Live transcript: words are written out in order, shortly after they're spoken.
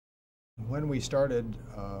when we started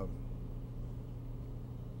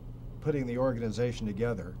putting the organization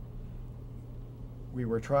together, we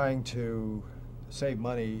were trying to save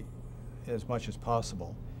money as much as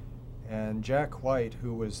possible. And Jack White,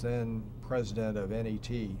 who was then president of NET,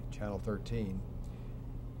 Channel 13,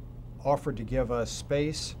 offered to give us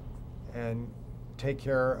space and take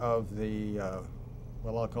care of the,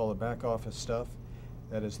 what I'll call the back office stuff.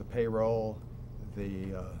 That is the payroll,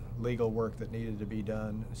 the legal work that needed to be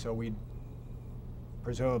done. So we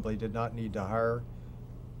presumably did not need to hire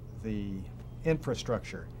the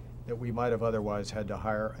infrastructure that we might have otherwise had to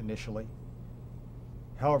hire initially.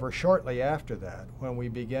 However, shortly after that, when we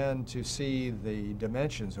began to see the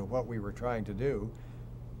dimensions of what we were trying to do,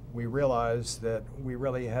 we realized that we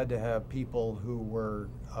really had to have people who were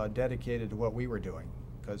dedicated to what we were doing,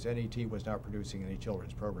 because NET was not producing any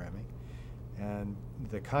children's programming. And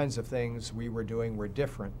the kinds of things we were doing were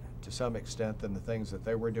different to some extent than the things that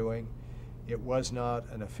they were doing. It was not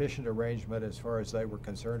an efficient arrangement as far as they were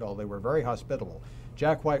concerned, although they were very hospitable.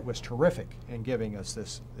 Jack White was terrific in giving us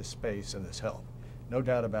this space and this help, no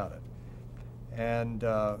doubt about it. And,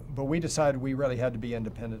 but we decided we really had to be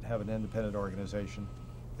independent, have an independent organization.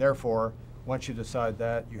 Therefore, once you decide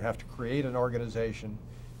that, you have to create an organization,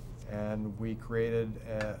 and we created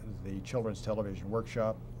the Children's Television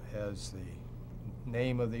Workshop as the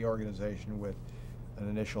name of the organization, with an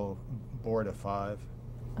initial board of 5.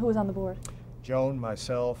 Who was on the board? Joan,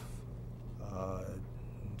 myself, let's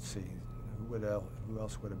see, who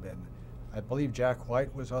else would have been? I believe Jack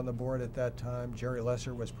White was on the board at that time. Jerry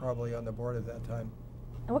Lesser was probably on the board at that time.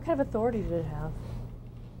 And what kind of authority did it have?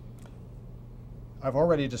 I've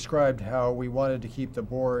already described how we wanted to keep the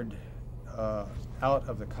board out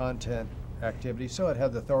of the content activity, so it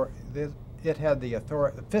had the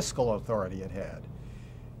fiscal authority it had.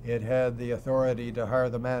 It had the authority to hire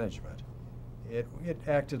the management. It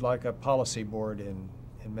acted like a policy board in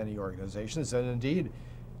many organizations, and indeed,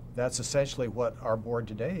 that's essentially what our board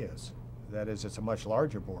today is. That is, it's a much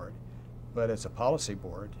larger board, but it's a policy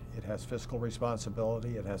board. It has fiscal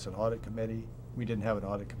responsibility. It has an audit committee. We didn't have an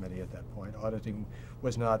audit committee at that point. Auditing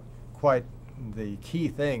was not quite the key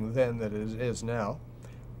thing then that it is now,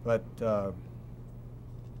 but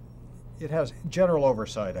it has general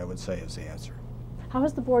oversight, I would say, is the answer. How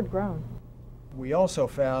has the board grown? We also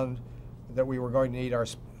found that we were going to need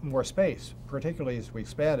more space, particularly as we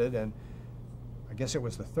expanded, and I guess it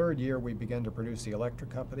was the 3rd year we began to produce the electric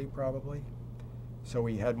company, probably. So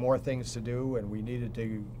we had more things to do, and we needed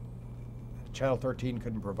to, Channel 13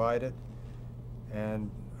 couldn't provide it, and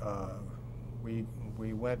we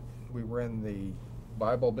were in the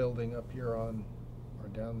Bible building up here on, or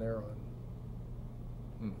down there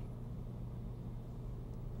on,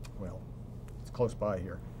 well, it's close by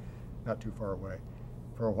here, not too far away.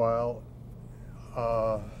 For a while,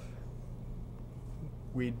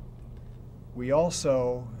 we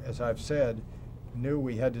also, as I've said, knew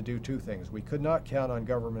we had to do 2 things. We could not count on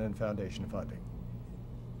government and foundation funding.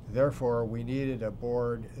 Therefore, we needed a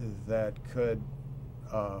board that could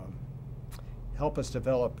help us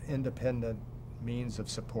develop independent means of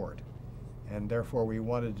support. And therefore, we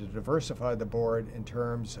wanted to diversify the board in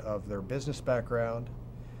terms of their business background.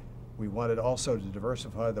 We wanted also to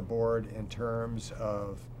diversify the board in terms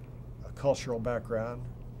of a cultural background,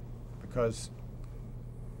 because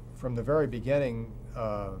from the very beginning,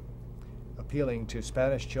 appealing to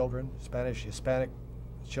Spanish children, Hispanic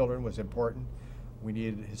children was important. We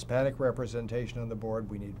needed Hispanic representation on the board.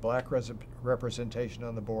 We need black representation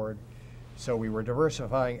on the board. So we were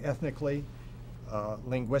diversifying ethnically,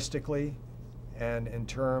 linguistically, and in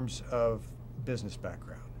terms of business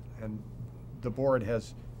background. And the board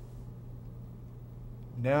has,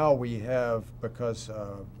 now we have, because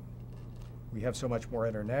we have so much more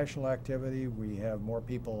international activity, we have more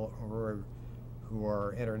people who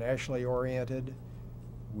are internationally oriented.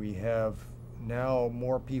 We have now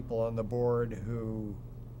more people on the board who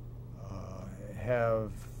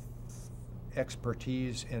have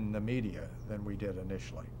expertise in the media than we did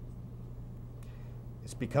initially.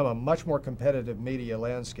 It's become a much more competitive media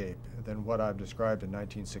landscape than what I've described in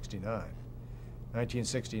 1969.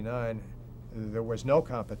 1969, there was no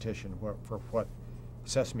competition for what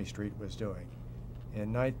Sesame Street was doing.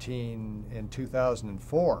 In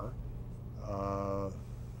 2004,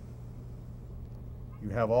 you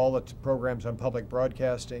have all the programs on public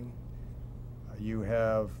broadcasting. You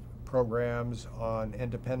have programs on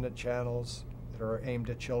independent channels that are aimed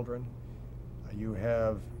at children. You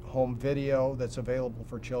have home video that's available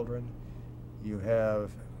for children. You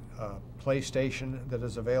have PlayStation that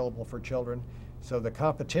is available for children. So the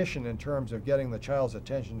competition in terms of getting the child's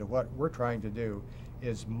attention to what we're trying to do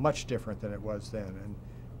is much different than it was then. And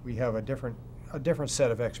we have a different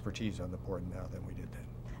set of expertise on the board now than we did then.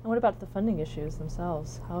 And what about the funding issues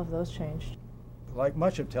themselves? How have those changed? Like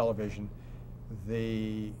much of television,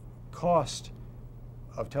 the cost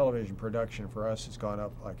of television production for us has gone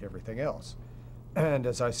up like everything else. And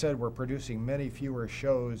as I said, we're producing many fewer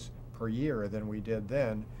shows per year than we did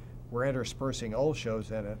then. We're interspersing old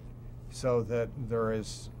shows in it so that there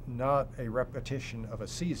is not a repetition of a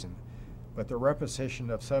season, but the repetition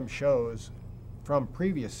of some shows from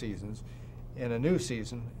previous seasons in a new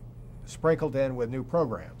season, sprinkled in with new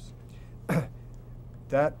programs.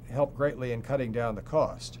 That helped greatly in cutting down the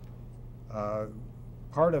cost.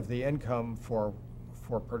 Part of the income for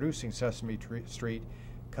producing Sesame Street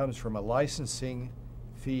comes from a licensing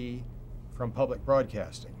fee from public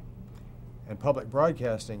broadcasting. And public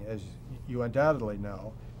broadcasting, as you undoubtedly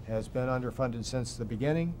know, has been underfunded since the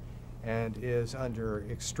beginning and is under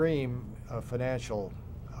extreme financial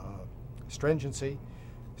stringency.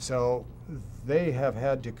 So they have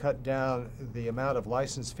had to cut down the amount of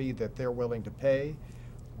license fee that they're willing to pay,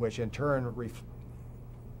 which in turn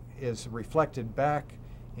is reflected back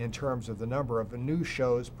in terms of the number of new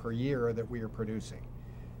shows per year that we are producing.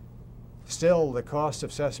 Still, the cost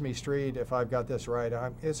of Sesame Street, if I've got this right,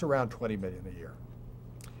 it's around $20 million a year.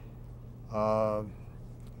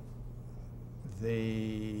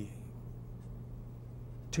 The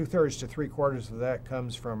 2/3 to 3/4 of that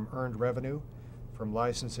comes from earned revenue, from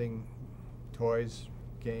licensing toys,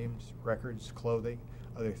 games, records, clothing,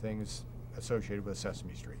 other things associated with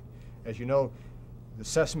Sesame Street. As you know, the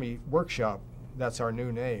Sesame Workshop, that's our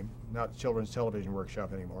new name, not Children's Television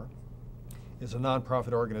Workshop anymore, is a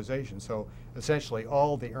nonprofit organization. So essentially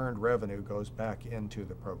all the earned revenue goes back into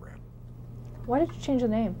the program. Why did you change the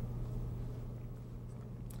name?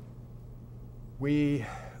 We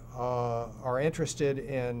are interested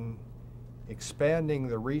in expanding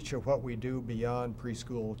the reach of what we do beyond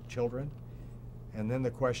preschool children. And then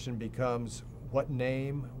the question becomes, what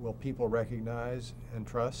name will people recognize and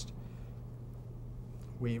trust?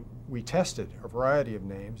 We tested a variety of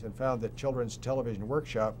names and found that Children's Television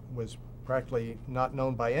Workshop was practically not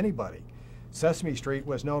known by anybody. Sesame Street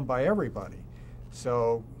was known by everybody.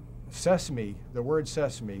 So sesame, the word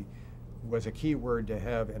sesame, was a key word to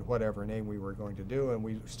have in whatever name we were going to do, and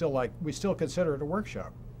we still consider it a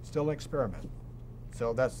workshop, still an experiment.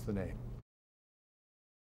 So that's the name.